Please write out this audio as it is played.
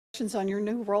congratulations on your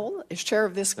new role as chair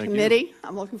of this committee.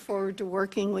 I'm looking forward to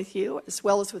working with you, as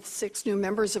well as with 6 new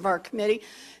members of our committee.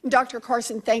 And Dr.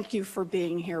 Carson, thank you for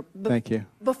being here. Thank you.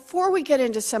 Before we get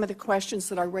into some of the questions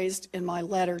that I raised in my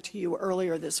letter to you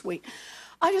earlier this week,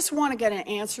 I just want to get an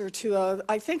answer to,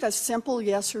 I think, a simple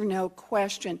yes or no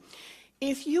question.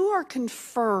 If you are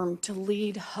confirmed to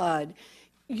lead HUD,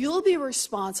 you'll be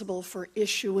responsible for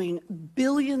issuing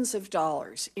billions of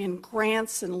dollars in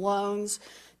grants and loans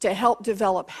to help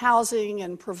develop housing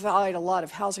and provide a lot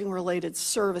of housing-related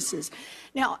services.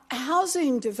 Now,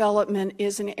 housing development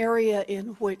is an area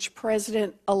in which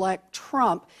President-elect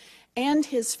Trump and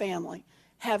his family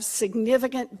have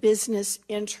significant business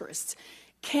interests.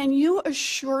 Can you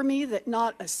assure me that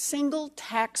not a single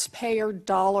taxpayer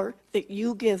dollar that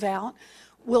you give out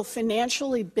will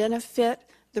financially benefit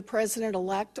the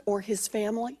president-elect or his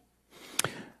family?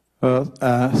 Well,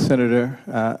 Senator,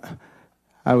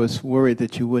 I was worried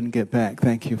that you wouldn't get back.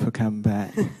 Thank you for coming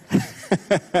back.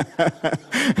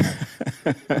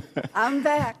 I'm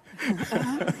back.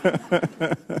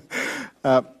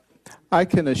 I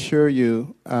can assure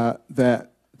you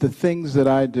that the things that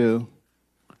I do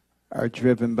are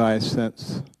driven by a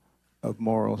sense of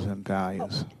morals and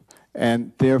values.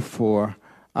 And therefore,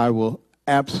 I will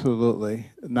absolutely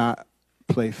not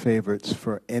play favorites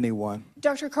for anyone.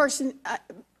 Dr. Carson,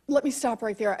 let me stop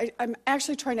right there. I'm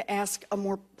actually trying to ask a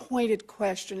more pointed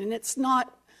question, and it's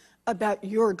not about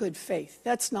your good faith.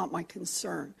 That's not my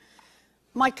concern.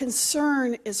 My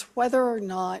concern is whether or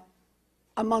not,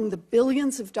 among the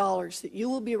billions of dollars that you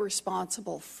will be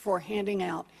responsible for handing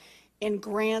out in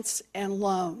grants and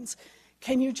loans,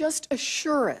 can you just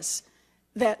assure us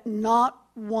that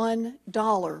not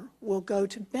 $1 will go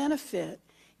to benefit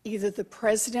either the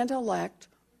president-elect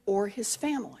or his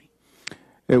family?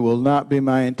 It will not be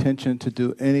my intention to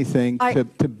do anything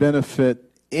to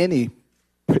benefit any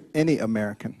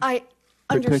American. I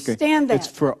understand that. It's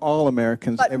for all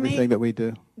Americans, but everything that we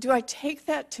do. Do I take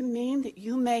that to mean that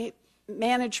you may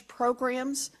manage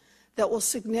programs that will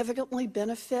significantly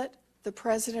benefit the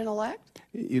president-elect?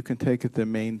 You can take it to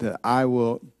mean that I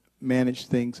will manage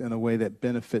things in a way that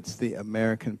benefits the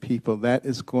American people. That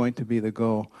is going to be the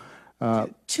goal.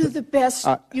 To the best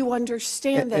you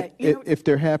understand that. If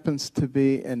there happens to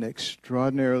be an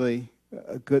extraordinarily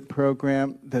good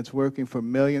program that's working for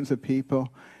millions of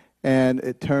people, and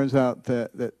it turns out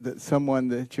that someone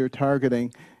that you're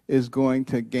targeting is going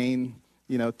to gain,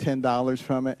 $10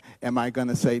 from it, am I going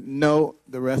to say, no,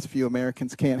 the rest of you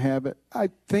Americans can't have it? I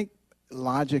think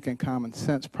logic and common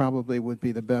sense probably would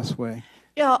be the best way.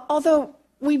 Yeah, although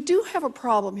we do have a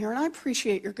problem here, and I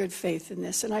appreciate your good faith in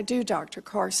this, and I do, Dr.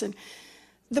 Carson.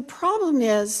 The problem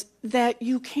is that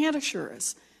you can't assure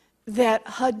us that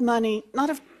HUD money, not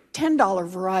of $10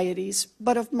 varieties,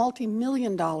 but of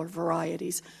multi-million-dollar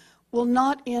varieties, will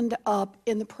not end up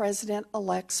in the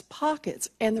president-elect's pockets.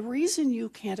 And the reason you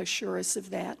can't assure us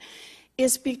of that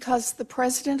is because the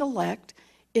president-elect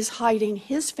is hiding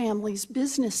his family's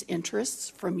business interests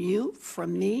from you,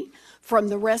 from me, from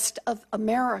the rest of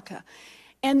America.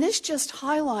 And this just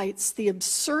highlights the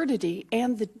absurdity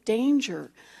and the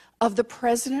danger of the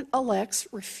president-elect's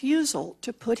refusal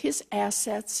to put his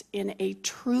assets in a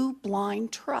true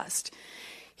blind trust.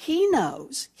 He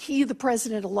knows, the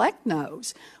president-elect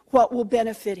knows, what will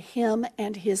benefit him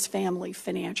and his family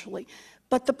financially,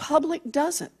 but the public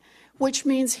doesn't, which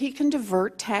means he can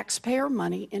divert taxpayer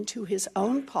money into his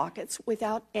own pockets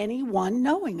without anyone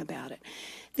knowing about it.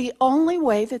 The only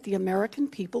way that the American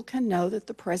people can know that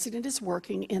the president is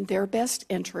working in their best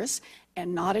interests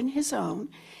and not in his own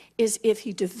is if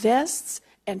he divests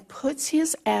and puts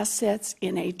his assets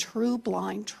in a true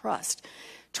blind trust.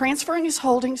 Transferring his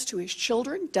holdings to his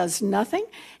children does nothing,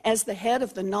 as the head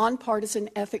of the Nonpartisan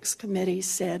Ethics Committee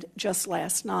said just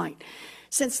last night.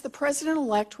 Since the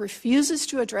president-elect refuses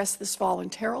to address this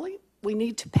voluntarily, we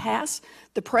need to pass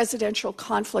the Presidential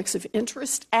Conflicts of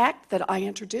Interest Act that I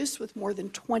introduced with more than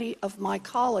 20 of my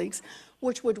colleagues,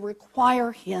 which would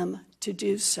require him to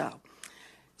do so.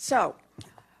 So,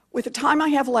 with the time I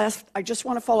have left, I just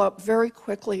want to follow up very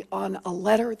quickly on a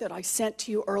letter that I sent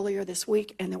to you earlier this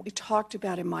week and that we talked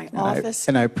about in my office.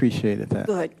 And I appreciated that.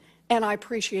 Good. And I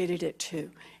appreciated it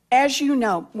too. As you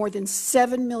know, more than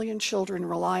 7 million children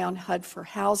rely on HUD for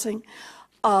housing.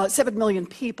 7 million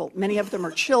people. Many of them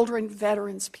are children,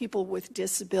 veterans, people with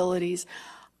disabilities.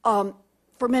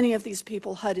 For many of these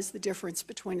people, HUD is the difference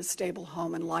between a stable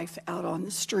home and life out on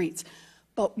the streets.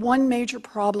 But one major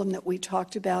problem that we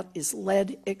talked about is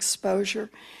lead exposure.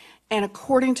 And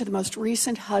according to the most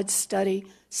recent HUD study,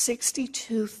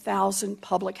 62,000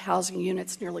 public housing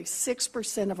units, nearly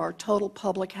 6% of our total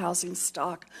public housing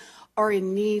stock, are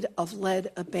in need of lead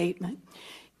abatement.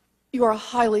 You are a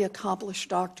highly accomplished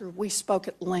doctor. We spoke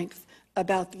at length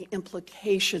about the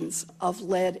implications of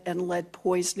lead and lead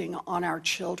poisoning on our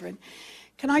children.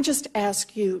 Can I just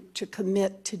ask you to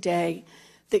commit today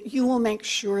that you will make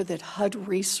sure that HUD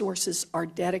resources are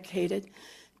dedicated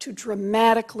to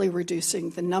dramatically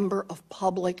reducing the number of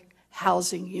public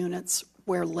housing units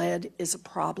where lead is a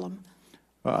problem?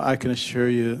 Well, I can assure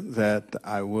you that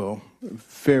I will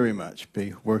very much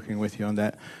be working with you on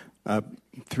that.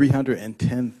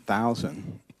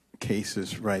 310,000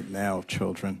 cases right now of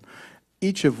children,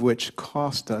 each of which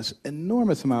cost us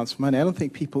enormous amounts of money. I don't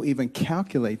think people even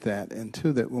calculate that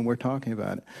into that when we're talking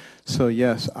about it. So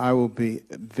yes, I will be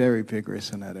very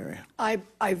vigorous in that area. I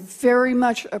very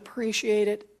much appreciate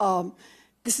it.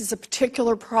 This is a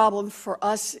particular problem for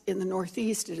us in the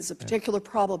Northeast. It is a particular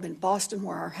problem in Boston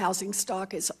where our housing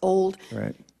stock is old.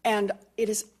 Right. And it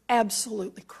is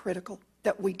absolutely critical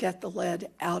that we get the lead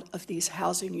out of these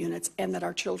housing units and that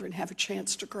our children have a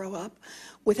chance to grow up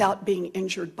without being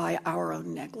injured by our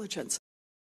own negligence.